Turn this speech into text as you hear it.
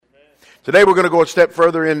Today we're going to go a step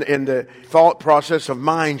further in the thought process of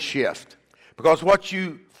mind shift. Because what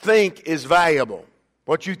you think is valuable,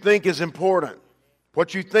 what you think is important,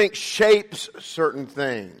 what you think shapes certain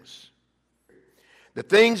things. The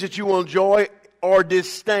things that you will enjoy or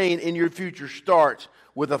disdain in your future starts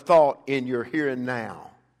with a thought in your here and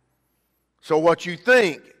now. So what you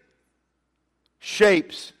think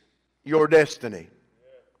shapes your destiny.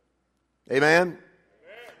 Amen?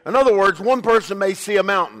 In other words, one person may see a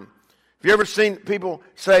mountain. Have you ever seen people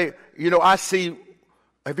say,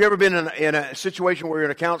 have you ever been in a situation where you're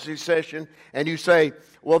in a counseling session and you say,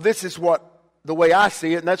 well, this is the way I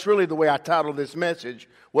see it, and that's really the way I titled this message,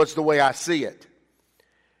 what's the way I see it.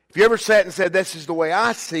 If you ever sat and said, this is the way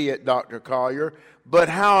I see it, Dr. Collier, but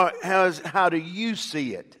how do you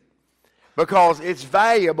see it? Because it's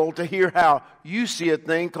valuable to hear how you see a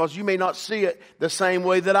thing, because you may not see it the same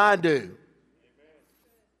way that I do.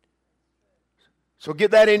 So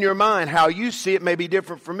get that in your mind. How you see it may be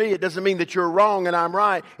different from me. It doesn't mean that you're wrong and I'm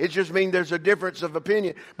right. It just means there's a difference of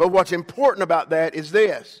opinion. But what's important about that is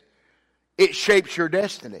this. It shapes your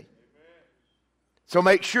destiny. So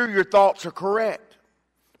make sure your thoughts are correct.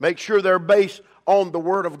 Make sure they're based on the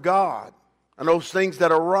Word of God and those things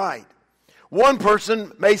that are right. One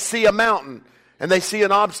person may see a mountain and they see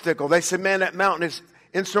an obstacle. They say, man, that mountain is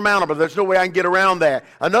insurmountable. There's no way I can get around that.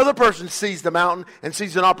 Another person sees the mountain and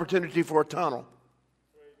sees an opportunity for a tunnel.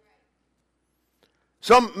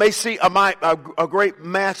 Some may see a great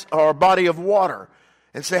mass or body of water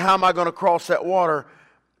and say, how am I going to cross that water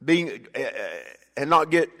and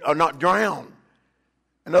not drown?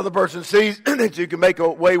 Another person sees that you can make a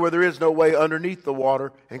way where there is no way underneath the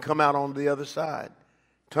water and come out on the other side.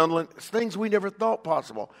 Tunneling, things we never thought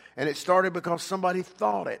possible. And it started because somebody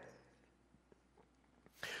thought it.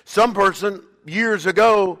 Some person, years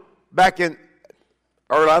ago, back in,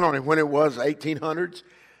 or I don't know when it was, 1800s,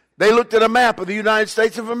 they looked at a map of the United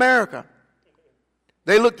States of America.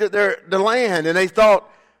 They looked at the land and they thought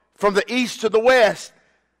from the east to the west.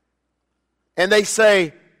 And they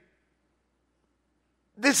say,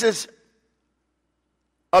 this is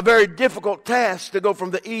a very difficult task to go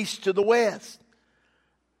from the east to the west.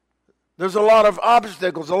 There's a lot of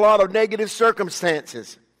obstacles, a lot of negative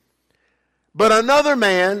circumstances. But another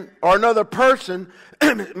man or another person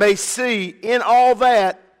may see in all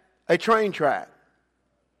that a train track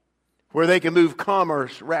where they can move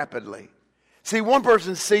commerce rapidly. See, one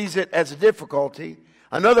person sees it as a difficulty.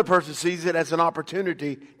 Another person sees it as an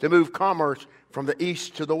opportunity to move commerce from the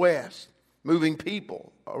east to the west, moving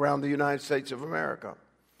people around the United States of America.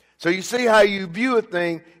 So you see how you view a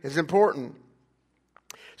thing is important.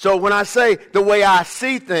 So when I say the way I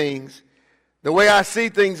see things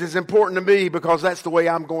is important to me because that's the way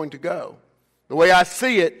I'm going to go. The way I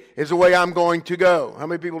see it is the way I'm going to go. How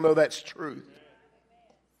many people know that's truth?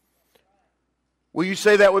 Will you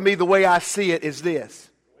say that with me? The way I see it is this.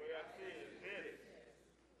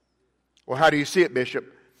 Well, how do you see it,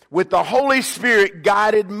 Bishop? With the Holy Spirit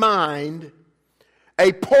guided mind,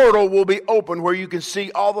 a portal will be opened where you can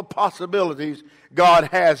see all the possibilities God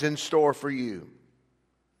has in store for you.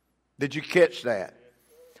 Did you catch that?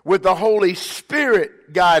 With the Holy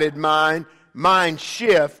Spirit guided mind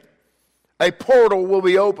shift, a portal will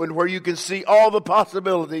be opened where you can see all the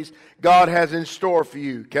possibilities God has in store for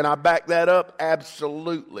you. Can I back that up?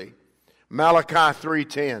 Absolutely. Malachi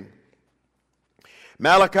 3:10.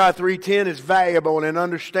 Malachi 3:10 is valuable in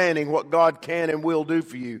understanding what God can and will do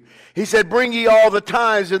for you. He said, bring ye all the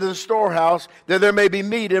tithes into the storehouse, that there may be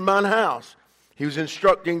meat in mine house. He was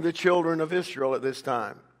instructing the children of Israel at this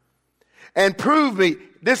time. And prove me,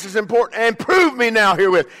 this is important, and prove me now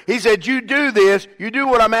herewith. He said, you do this, you do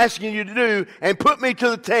what I'm asking you to do, and put me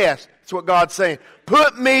to the test. That's what God's saying.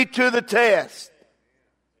 Put me to the test.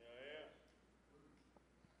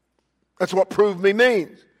 That's what prove me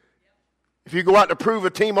means. If you go out to prove a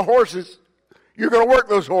team of horses, you're going to work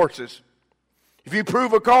those horses. If you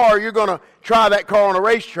prove a car, you're going to try that car on a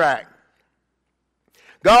racetrack.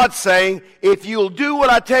 God's saying, if you'll do what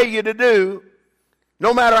I tell you to do,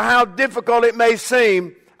 no matter how difficult it may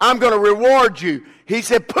seem, I'm going to reward you. He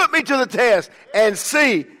said, put me to the test and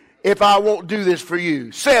see if I won't do this for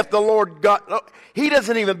you. Saith the Lord God. He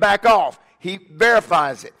doesn't even back off. He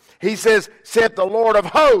verifies it. He says, saith the Lord of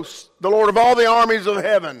hosts, the Lord of all the armies of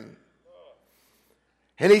heaven.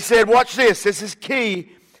 And he said, watch this. This is key.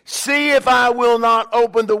 See if I will not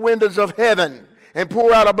open the windows of heaven and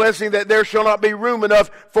pour out a blessing that there shall not be room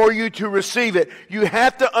enough for you to receive it. You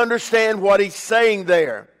have to understand what he's saying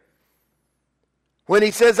there. When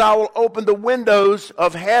he says, I will open the windows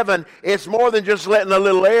of heaven, it's more than just letting a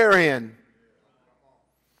little air in.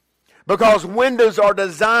 Because windows are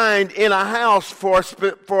designed in a house for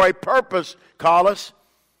a purpose, Collis.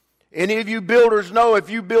 Any of you builders know if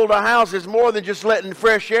you build a house, it's more than just letting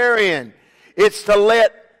fresh air in. It's to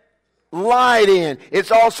let light in.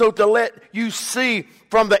 It's also to let you see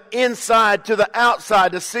from the inside to the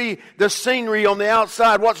outside, to see the scenery on the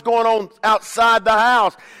outside, what's going on outside the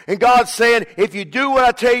house. And God's saying, if you do what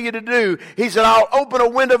I tell you to do, He said, I'll open a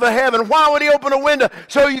window of heaven. Why would He open a window?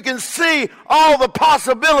 So you can see all the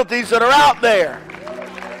possibilities that are out there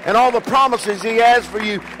and all the promises He has for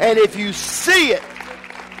you. And if you see it,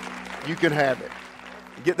 you can have it.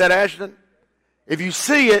 Get that, Ashton? If you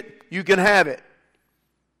see it, you can have it.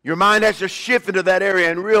 Your mind has to shift into that area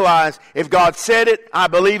and realize if God said it, I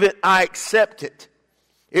believe it, I accept it.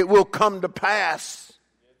 It will come to pass.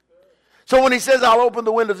 So when He says, I'll open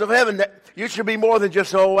the windows of heaven, you should be more than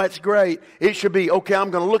just, oh, that's great. It should be, okay, I'm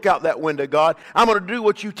going to look out that window, God. I'm going to do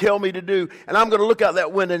what you tell me to do. And I'm going to look out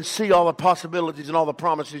that window and see all the possibilities and all the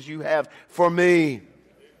promises you have for me.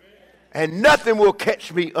 And nothing will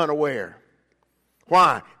catch me unaware.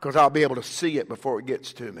 Why? Because I'll be able to see it before it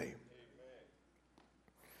gets to me.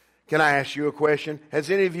 Can I ask you a question? Has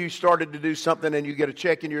any of you started to do something and you get a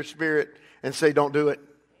check in your spirit and say, don't do it?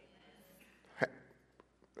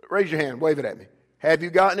 Raise your hand. Wave it at me. Have you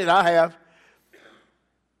gotten it? I have.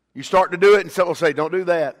 You start to do it and someone will say, don't do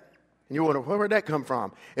that. And you wonder, where'd that come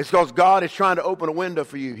from? It's because God is trying to open a window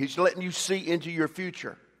for you. He's letting you see into your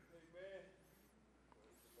future.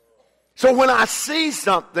 So when I see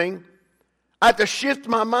something, I have to shift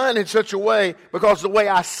my mind in such a way because the way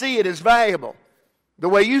I see it is valuable. The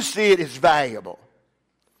way you see it is valuable.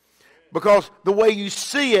 Because the way you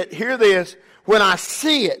see it, hear this, when I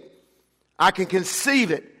see it, I can conceive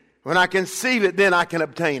it. When I conceive it, then I can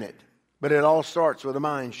obtain it. But it all starts with a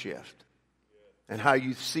mind shift. And how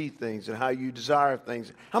you see things and how you desire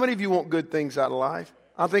things. How many of you want good things out of life?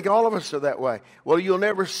 I think all of us are that way. Well, you'll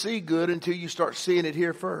never see good until you start seeing it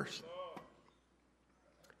here first.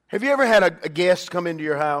 Have you ever had a guest come into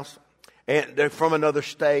your house? And they're from another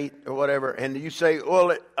state or whatever, and you say,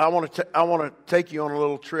 well, I want to take you on a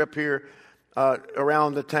little trip here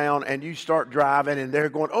around the town, and you start driving, and they're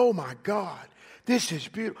going, oh, my God, this is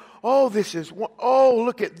beautiful. Oh,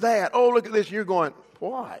 look at that. Oh, look at this. And you're going,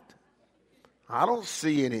 what? I don't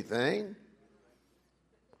see anything.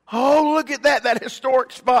 Oh, look at that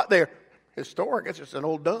historic spot there. Historic, it's just an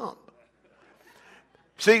old dump.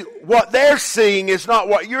 See, what they're seeing is not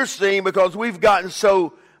what you're seeing because we've gotten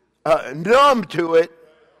so numb to it.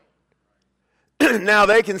 Now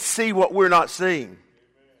they can see what we're not seeing.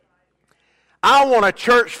 I want a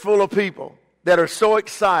church full of people that are so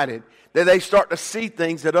excited that they start to see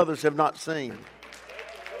things that others have not seen.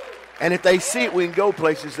 And if they see it, we can go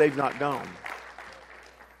places they've not gone.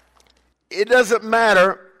 It doesn't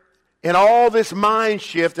matter in all this mind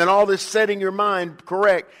shift and all this setting your mind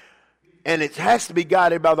correct. And it has to be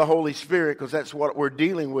guided by the Holy Spirit because that's what we're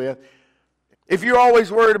dealing with. If you're always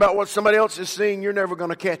worried about what somebody else is seeing, you're never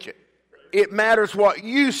going to catch it. It matters what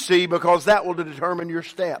you see because that will determine your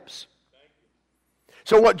steps.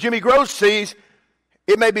 So what Jimmy Gross sees,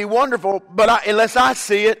 it may be wonderful, but unless I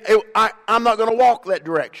see it, I'm not going to walk that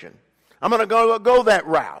direction. I'm going to go that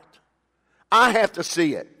route. I have to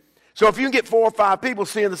see it. So if you can get 4 or 5 people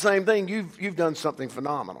seeing the same thing, you've done something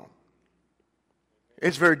phenomenal.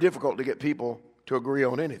 It's very difficult to get people to agree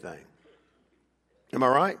on anything. Am I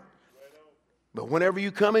right? But whenever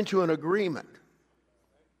you come into an agreement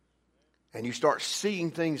and you start seeing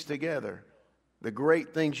things together, the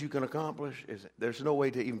great things you can accomplish is there's no way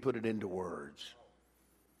to even put it into words.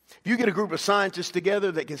 If you get a group of scientists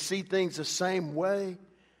together that can see things the same way,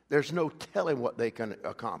 there's no telling what they can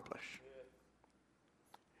accomplish.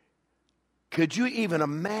 Could you even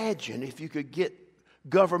imagine if you could get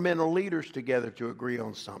governmental leaders together to agree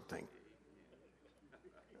on something?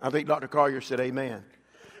 I think Dr. Collier said amen.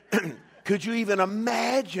 Could you even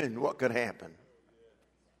imagine what could happen?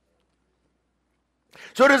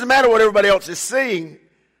 So it doesn't matter what everybody else is seeing.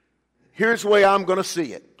 Here's the way I'm going to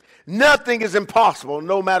see it. Nothing is impossible,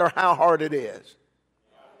 no matter how hard it is.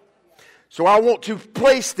 So I want to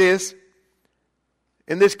place this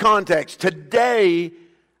in this context. Today,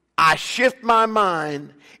 I shift my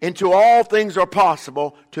mind into all things are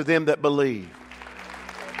possible to them that believe.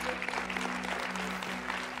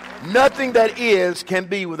 Nothing that is can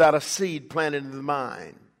be without a seed planted in the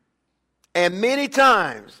mind. And many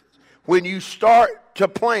times when you start to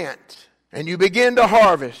plant and you begin to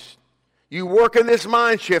harvest, you work in this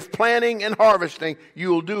mind shift, planting and harvesting, you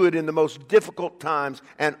will do it in the most difficult times.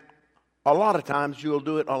 And a lot of times you'll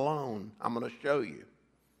do it alone. I'm going to show you.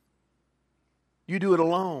 You do it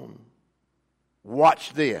alone.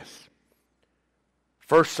 Watch this.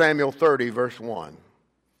 1 Samuel 30, verse 1.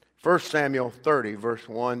 1 Samuel 30, verse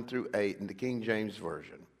 1 through 8 in the King James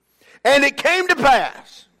Version. And it came to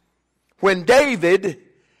pass, when David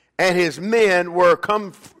and his men were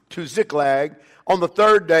come to Ziklag on the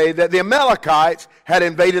third day, that the Amalekites had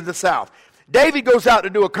invaded the south. David goes out to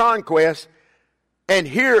do a conquest, and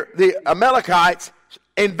here the Amalekites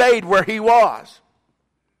invade where he was.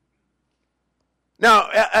 Now,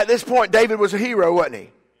 at this point, David was a hero, wasn't he?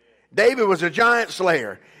 David was a giant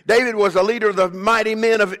slayer. David was a leader of the mighty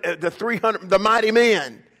men of the mighty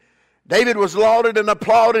men. David was lauded and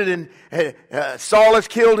applauded, and Saul has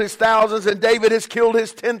killed his thousands, and David has killed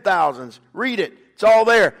his 10,000s. Read it. It's all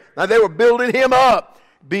there. Now, they were building him up.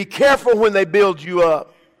 Be careful when they build you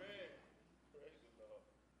up.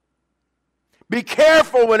 Be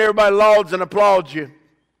careful when everybody lauds and applauds you. The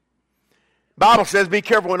Bible says, be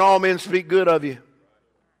careful when all men speak good of you.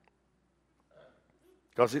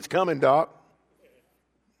 Because it's coming, Doc.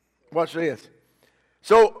 Watch this.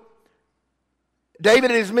 So,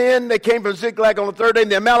 David and his men, they came from Ziklag on the third day,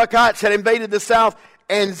 and the Amalekites had invaded the south,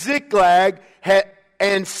 and Ziklag had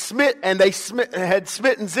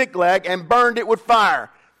smitten Ziklag and burned it with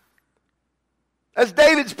fire. That's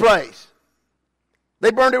David's place.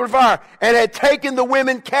 They burned it with fire and had taken the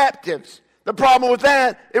women captives. The problem with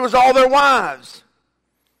that, it was all their wives.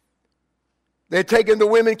 They had taken the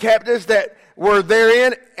women captives that were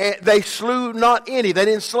therein, and they slew not any. They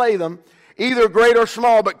didn't slay them, either great or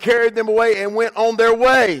small, but carried them away and went on their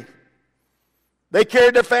way. They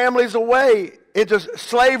carried their families away into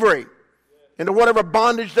slavery, into whatever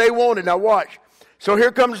bondage they wanted. Now watch. So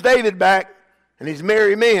here comes David back and his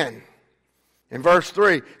merry men. In verse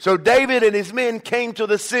 3. So David and his men came to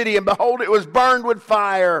the city, and behold, it was burned with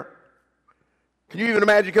fire. Can you even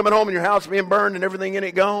imagine coming home and your house being burned and everything in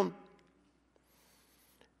it gone?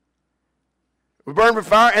 It was burned with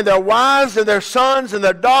fire, and their wives and their sons and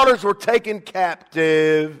their daughters were taken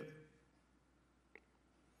captive.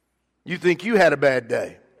 You think you had a bad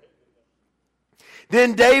day.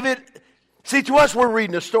 Then David, see, to us we're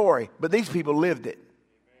reading a story, but these people lived it.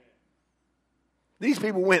 These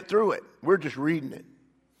people went through it. We're just reading it.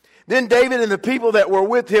 Then David and the people that were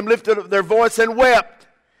with him lifted up their voice and wept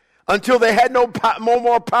until they had no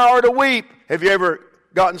more power to weep. Have you ever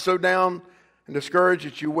gotten so down and discouraged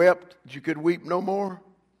that you wept that you could weep no more?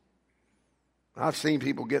 I've seen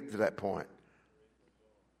people get to that point.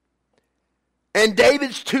 And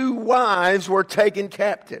David's 2 wives were taken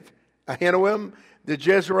captive. Ahinoam, the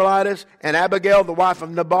Jezreelitess, and Abigail, the wife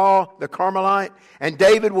of Nabal, the Carmelite. And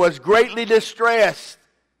David was greatly distressed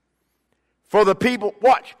for the people.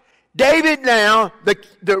 Watch. David now,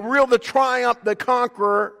 the triumph, the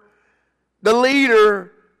conqueror, the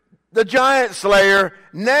leader, the giant slayer,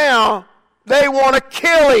 now they want to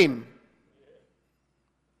kill him.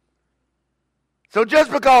 So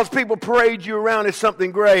just because people parade you around as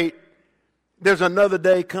something great, there's another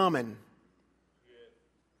day coming.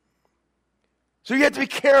 So you have to be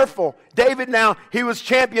careful. David now, he was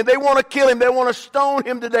champion. They want to kill him. They want to stone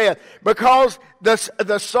him to death because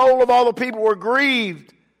the soul of all the people were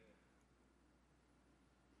grieved.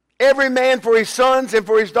 Every man for his sons and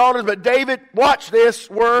for his daughters. But David, watch this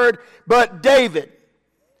word, but David.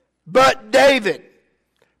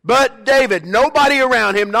 Nobody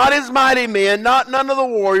around him, not his mighty men, none of the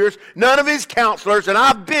warriors, none of his counselors, and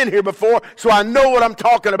I've been here before, so I know what I'm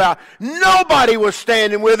talking about. Nobody was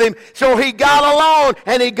standing with him, so he got alone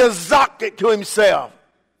and he gazaked it to himself.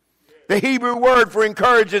 The Hebrew word for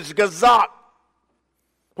encourage is gazak.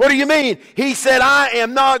 What do you mean? He said, I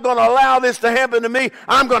am not going to allow this to happen to me.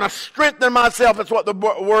 I'm going to strengthen myself. That's what the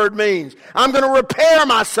word means. I'm going to repair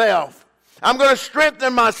myself. I'm going to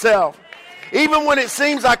strengthen myself. Even when it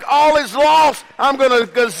seems like all is lost, I'm going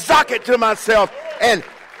to gazak it to myself. And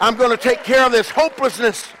I'm going to take care of this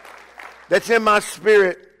hopelessness that's in my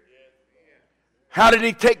spirit. How did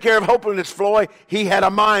he take care of hopelessness, Floyd? He had a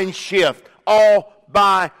mind shift all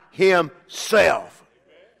by himself.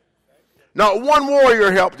 Not one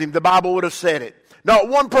warrior helped him. The Bible would have said it. Not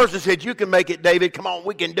one person said, you can make it, David. Come on,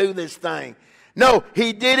 we can do this thing. No,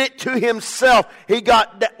 he did it to himself.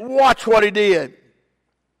 Watch what he did.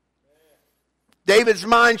 David's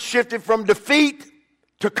mind shifted from defeat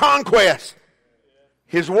to conquest.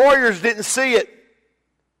 His warriors didn't see it.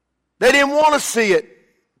 They didn't want to see it.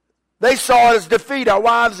 They saw it as defeat. Our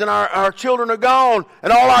wives and our children are gone,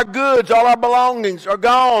 and all our goods, all our belongings are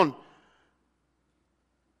gone.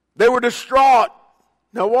 They were distraught.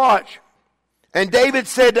 Now watch. And David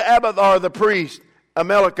said to Abiathar the priest,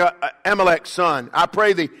 Amalek's son, I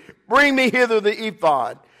pray thee, bring me hither the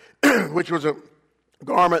ephod, which was a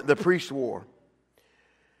garment the priest wore.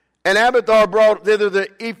 And Abiathar brought thither the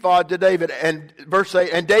ephod to David. And verse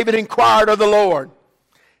 8, and David inquired of the Lord.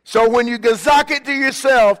 So when you gazak it to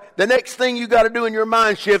yourself, the next thing you got to do in your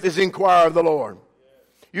mind shift is inquire of the Lord.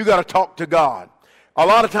 You got to talk to God. A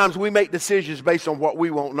lot of times we make decisions based on what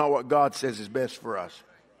we want, not what God says is best for us.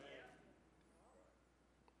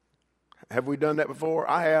 Have we done that before?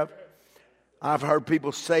 I have. I've heard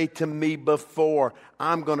people say to me before,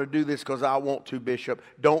 I'm going to do this because I want to, Bishop.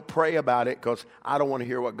 Don't pray about it because I don't want to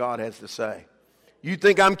hear what God has to say. You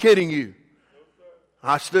think I'm kidding you?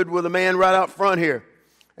 I stood with a man right out front here,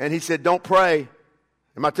 and he said, don't pray.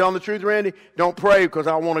 Am I telling the truth, Randy? Don't pray because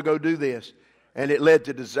I want to go do this. And it led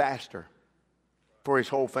to disaster for his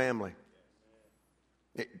whole family.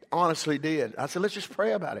 It honestly did. I said, let's just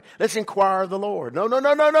pray about it. Let's inquire of the Lord. No. I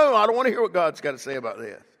don't want to hear what God's got to say about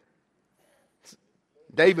this.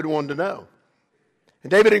 David wanted to know.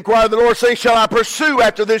 And David inquired of the Lord, saying, shall I pursue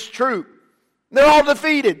after this troop? They're all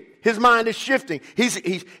defeated. His mind is shifting.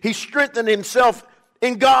 He's strengthened himself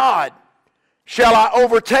in God. Shall I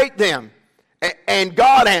overtake them? And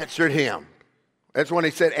God answered him. That's when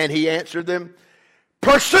he said, and he answered them,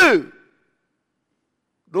 pursue.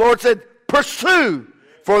 The Lord said, pursue,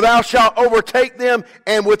 for thou shalt overtake them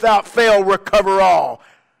and without fail recover all.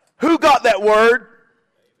 Who got that word?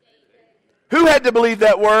 Who had to believe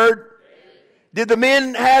that word? Did the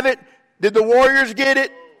men have it? Did the warriors get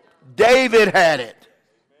it? David had it.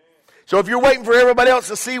 So if you're waiting for everybody else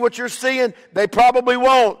to see what you're seeing, they probably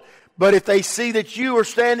won't. But if they see that you are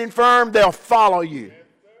standing firm, they'll follow you.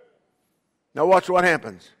 Now watch what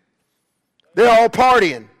happens. They're all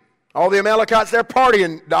partying. All the Amalekites, they're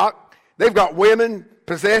partying, Doc. They've got women,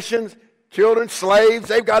 possessions, children, slaves.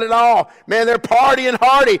 They've got it all. Man, they're partying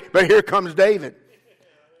hardy. But here comes David.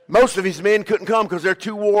 Most of his men couldn't come because they're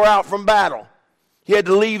too wore out from battle. He had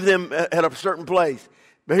to leave them at a certain place.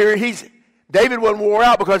 But here David wasn't wore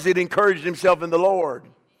out because he'd encouraged himself in the Lord.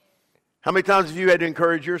 How many times have you had to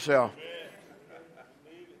encourage yourself?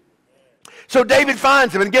 So David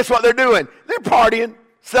finds them, and guess what they're doing? They're partying,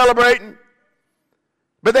 celebrating.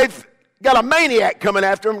 But they've got a maniac coming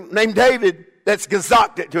after him named David that's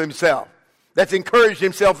gazaked it to himself, that's encouraged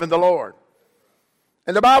himself in the Lord.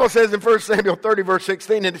 And the Bible says in 1 Samuel 30, verse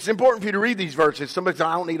 16, and it's important for you to read these verses. Somebody says,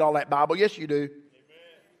 I don't need all that Bible. Yes, you do. Amen.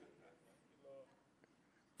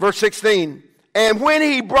 Verse 16, and when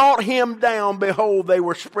he brought him down, behold, they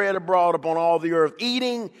were spread abroad upon all the earth,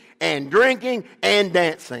 eating and drinking and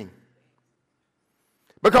dancing,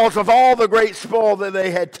 because of all the great spoil that they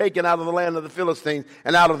had taken out of the land of the Philistines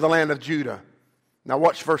and out of the land of Judah. Now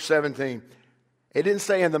watch verse 17. It didn't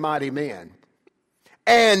say in the mighty men.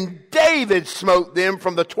 And David smote them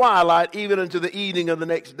from the twilight even unto the evening of the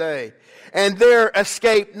next day. And there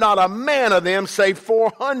escaped not a man of them, save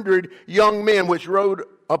 400 young men which rode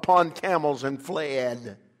upon camels and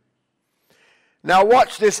fled. Now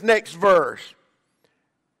watch this next verse.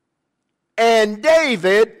 And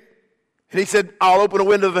David, and he said, I'll open a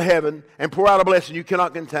window of heaven and pour out a blessing you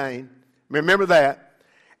cannot contain. Remember that.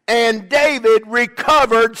 And David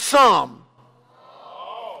recovered some.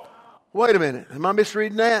 Wait a minute. Am I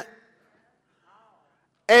misreading that?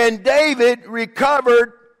 And David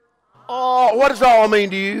recovered all. What does all mean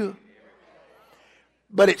to you?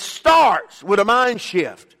 But it starts with a mind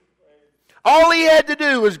shift. All he had to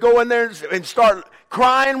do was go in there and start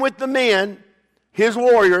crying with the men, his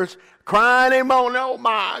warriors, crying and moaning, oh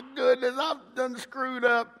my goodness, I've done screwed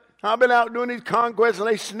up. I've been out doing these conquests and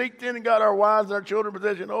they sneaked in and got our wives and our children in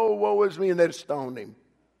possession. Oh, woe is me, and they stoned him.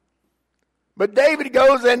 But David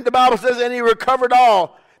goes, and the Bible says, and he recovered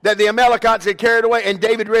all that the Amalekites had carried away, and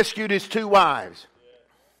David rescued his 2 wives.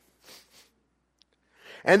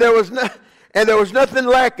 And there was nothing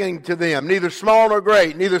lacking to them, neither small nor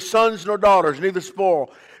great, neither sons nor daughters, neither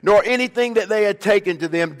spoil, nor anything that they had taken to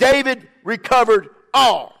them. David recovered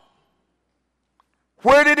all.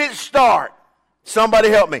 Where did it start? Somebody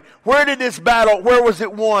help me. Where did this battle, where was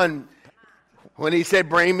it won? When he said,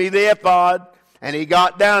 bring me the ephod. And he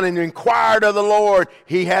got down and inquired of the Lord.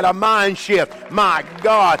 He had a mind shift. My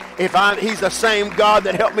God, he's the same God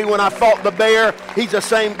that helped me when I fought the bear. He's the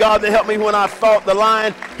same God that helped me when I fought the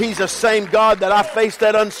lion. He's the same God that I faced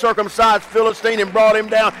that uncircumcised Philistine and brought him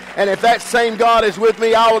down. And if that same God is with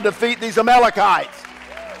me, I will defeat these Amalekites.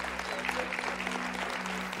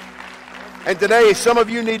 And today, some of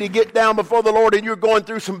you need to get down before the Lord, and you're going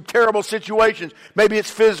through some terrible situations. Maybe it's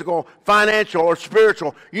physical, financial, or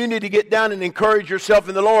spiritual. You need to get down and encourage yourself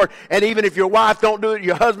in the Lord. And even if your wife don't do it,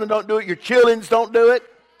 your husband don't do it, your children don't do it,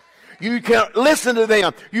 you can't listen to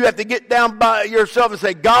them. You have to get down by yourself and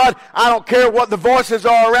say, God, I don't care what the voices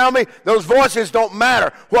are around me. Those voices don't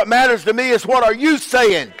matter. What matters to me is what are you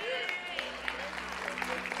saying?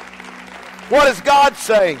 What does God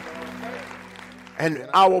say? And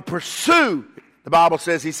I will pursue. The Bible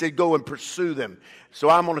says, he said, go and pursue them. So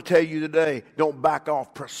I'm going to tell you today, don't back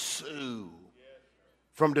off. Pursue.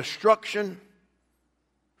 From destruction,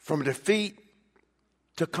 from defeat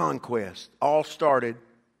to conquest. All started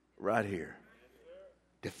right here.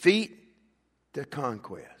 Defeat to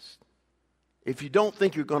conquest. If you don't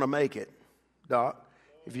think you're going to make it, Doc,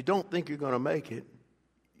 if you don't think you're going to make it,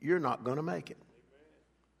 you're not going to make it.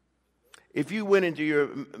 If you went into your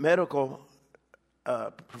medical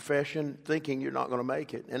profession thinking you're not going to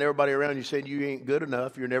make it, and everybody around you said you ain't good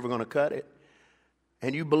enough, you're never going to cut it,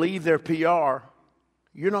 and you believe their PR,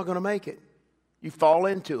 you're not going to make it. You fall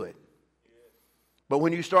into it. But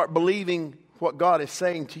when you start believing what God is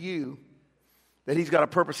saying to you, that he's got a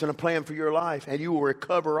purpose and a plan for your life, and you will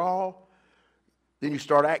recover all, then you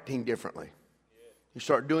start acting differently. You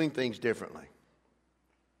start doing things differently.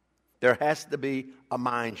 There has to be a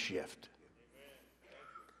mind shift.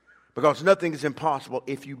 Because nothing is impossible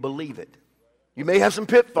if you believe it. You may have some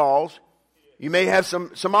pitfalls. You may have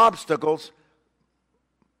some obstacles.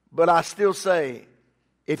 But I still say,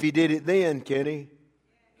 if he did it then, Kenny,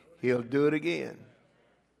 he'll do it again.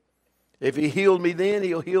 If he healed me then,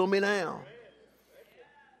 he'll heal me now.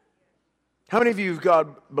 How many of you have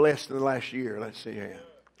God blessed in the last year? Let's see here.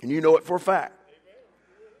 And you know it for a fact.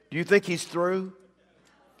 Do you think he's through?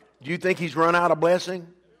 Do you think he's run out of blessing?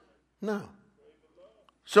 No.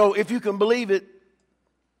 So if you can believe it,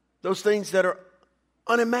 those things that are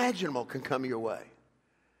unimaginable can come your way.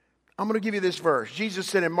 I'm going to give you this verse. Jesus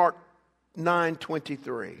said in Mark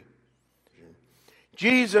 9:23.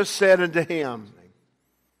 Jesus said unto him,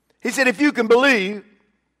 he said, if you can believe,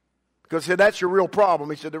 because he said, that's your real problem.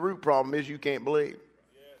 He said, the root problem is you can't believe.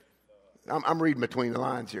 I'm reading between the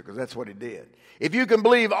lines here because that's what he did. If you can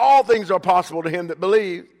believe, all things are possible to him that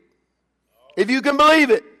believe. If you can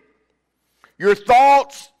believe it, your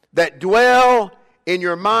thoughts that dwell in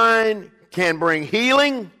your mind can bring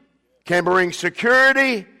healing, can bring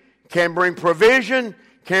security, can bring provision,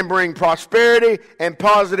 can bring prosperity and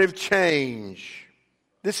positive change.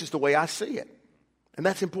 This is the way I see it. And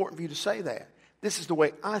that's important for you to say that. This is the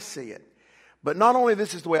way I see it. But not only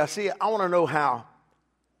this is the way I see it, I want to know how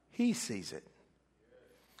he sees it.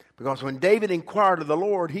 Because when David inquired of the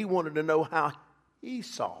Lord, he wanted to know how he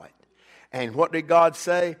saw it. And what did God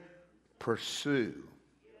say? Pursue.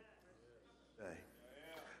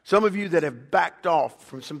 Some of you that have backed off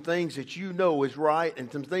from some things that you know is right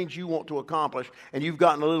and some things you want to accomplish, and you've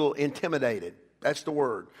gotten a little intimidated. That's the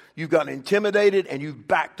word. You've gotten intimidated and you've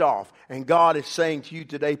backed off. And God is saying to you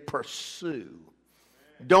today, pursue.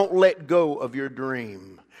 Don't let go of your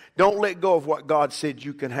dream. Don't let go of what God said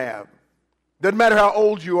you can have. Doesn't matter how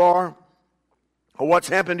old you are or what's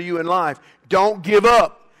happened to you in life. Don't give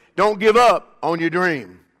up. Don't give up on your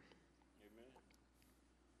dream.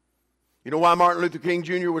 You know why Martin Luther King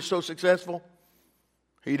Jr. was so successful?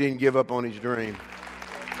 He didn't give up on his dream.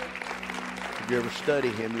 If you ever study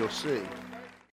him, you'll see.